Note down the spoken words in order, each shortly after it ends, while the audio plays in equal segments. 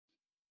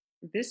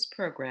This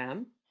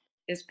program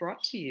is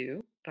brought to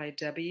you by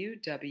W.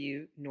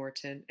 W.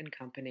 Norton and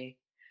Company,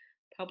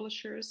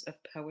 publishers of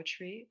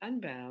Poetry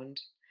Unbound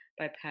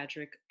by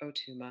Padraig Ó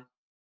Tuama.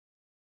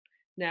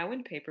 Now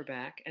in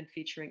paperback and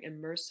featuring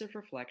immersive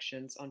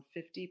reflections on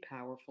 50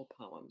 powerful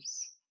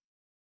poems.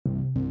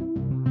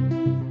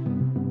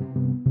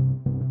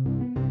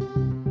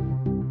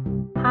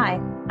 Hi,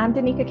 I'm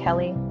Danica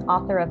Kelly,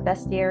 author of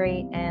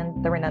Bestiary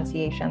and The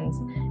Renunciations,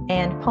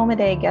 and Poem a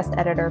Day guest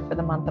editor for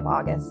the month of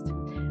August.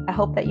 I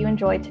hope that you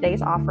enjoyed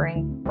today's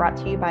offering, brought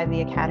to you by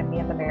the Academy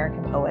of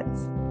American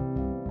Poets.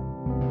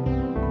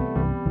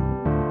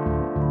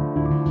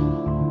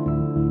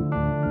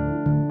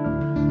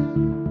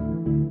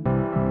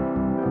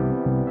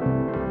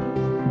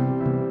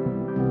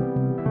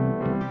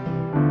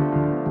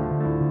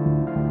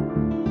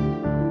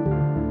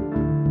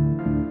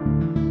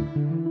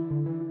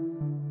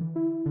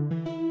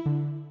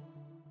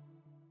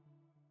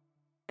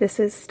 This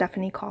is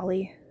Stephanie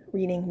Cawley,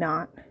 reading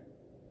Not.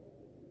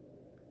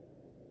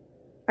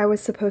 I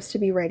was supposed to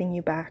be writing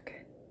you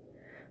back.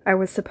 I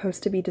was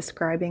supposed to be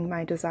describing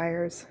my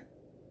desires.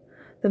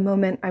 The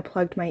moment I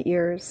plugged my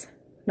ears,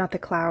 not the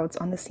clouds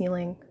on the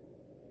ceiling.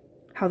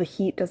 How the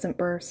heat doesn't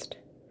burst.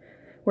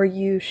 Where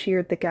you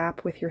sheared the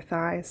gap with your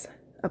thighs,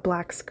 a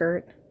black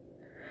skirt.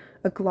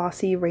 A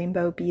glossy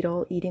rainbow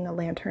beetle eating a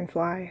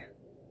lanternfly.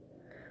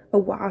 A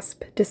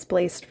wasp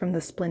displaced from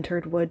the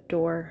splintered wood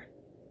door.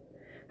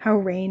 How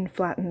rain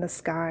flattened the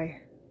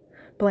sky,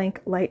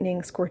 blank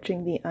lightning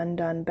scorching the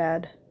undone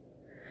bed.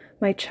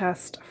 My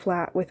chest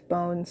flat with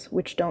bones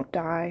which don't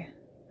die,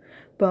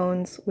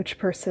 bones which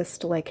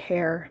persist like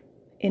hair,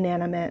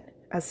 inanimate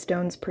as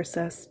stones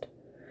persist,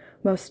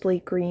 mostly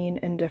green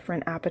and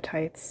different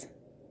appetites.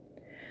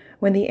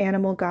 When the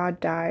animal god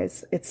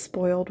dies, it's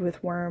spoiled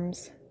with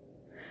worms.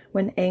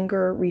 When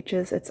anger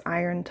reaches its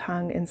iron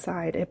tongue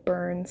inside, it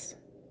burns.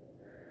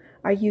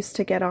 I used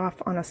to get off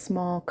on a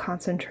small,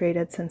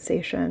 concentrated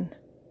sensation.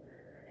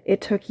 It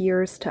took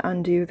years to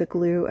undo the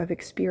glue of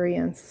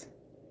experience.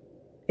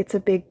 It's a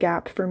big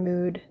gap for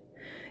mood.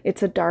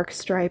 It's a dark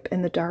stripe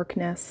in the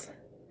darkness.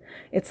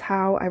 It's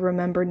how I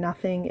remember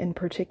nothing in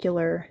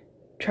particular,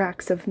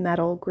 tracks of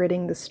metal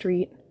gritting the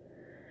street.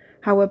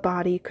 How a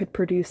body could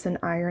produce an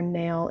iron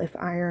nail if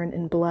iron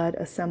and blood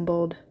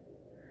assembled.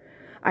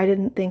 I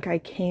didn't think I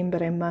came,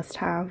 but I must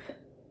have.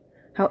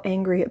 How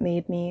angry it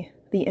made me.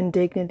 The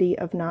indignity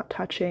of not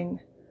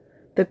touching,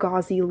 the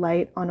gauzy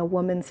light on a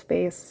woman's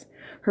face,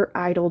 her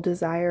idle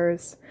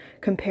desires,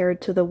 compared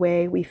to the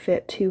way we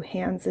fit two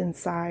hands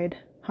inside,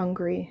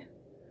 hungry.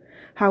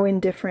 How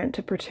indifferent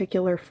to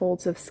particular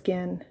folds of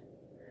skin.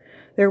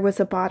 There was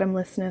a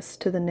bottomlessness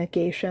to the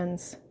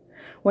negations,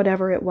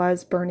 whatever it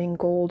was burning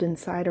gold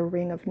inside a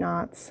ring of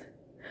knots.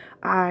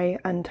 I,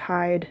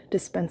 untied,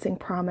 dispensing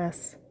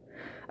promise,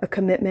 a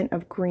commitment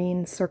of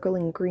green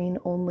circling green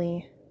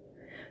only.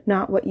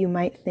 Not what you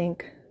might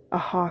think, a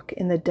hawk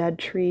in the dead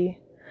tree,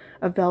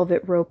 a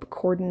velvet rope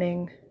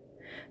cordoning.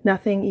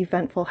 Nothing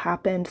eventful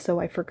happened, so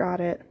I forgot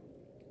it.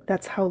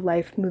 That's how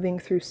life moving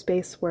through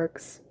space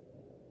works.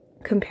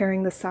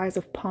 Comparing the size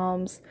of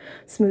palms,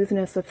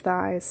 smoothness of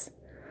thighs.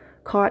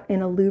 Caught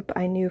in a loop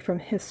I knew from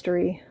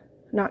history,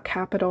 not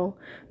capital,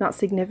 not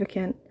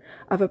significant,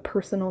 of a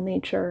personal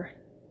nature.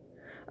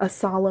 A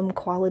solemn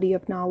quality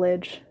of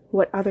knowledge,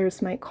 what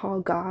others might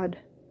call God.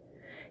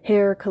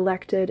 Hair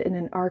collected in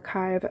an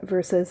archive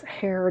versus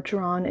hair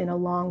drawn in a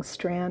long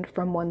strand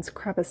from one's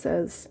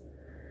crevices.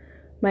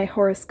 My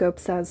horoscope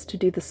says to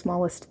do the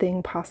smallest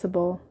thing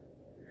possible.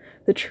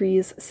 The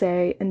trees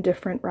say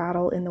indifferent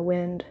rattle in the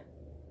wind.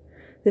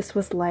 This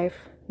was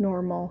life,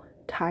 normal,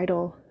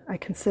 tidal, I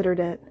considered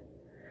it.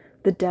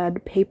 The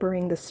dead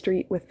papering the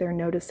street with their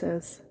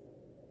notices.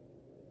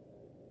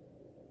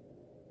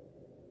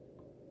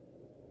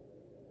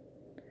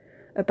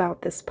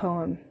 About this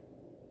poem.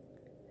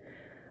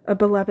 A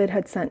beloved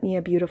had sent me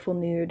a beautiful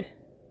nude.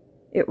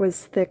 It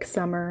was thick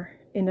summer,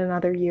 in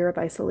another year of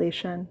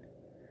isolation.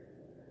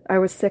 I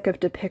was sick of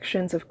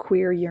depictions of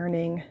queer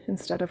yearning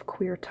instead of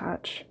queer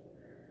touch.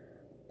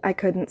 I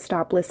couldn't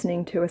stop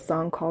listening to a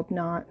song called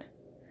Not.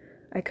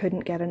 I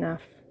couldn't get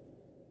enough.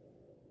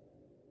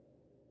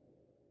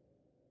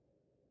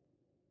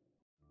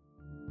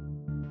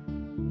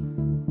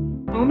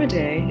 Poem a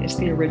Day is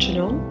the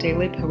original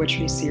daily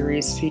poetry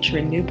series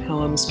featuring new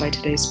poems by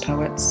today's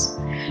poets.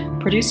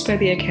 Produced by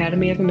the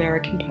Academy of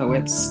American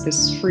Poets,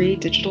 this free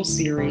digital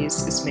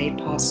series is made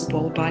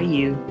possible by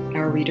you,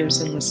 our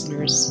readers and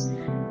listeners.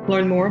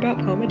 Learn more about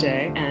Poem a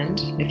Day and,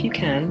 if you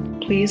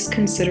can, please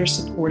consider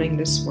supporting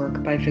this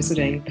work by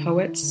visiting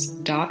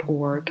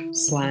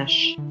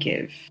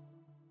poets.org/give.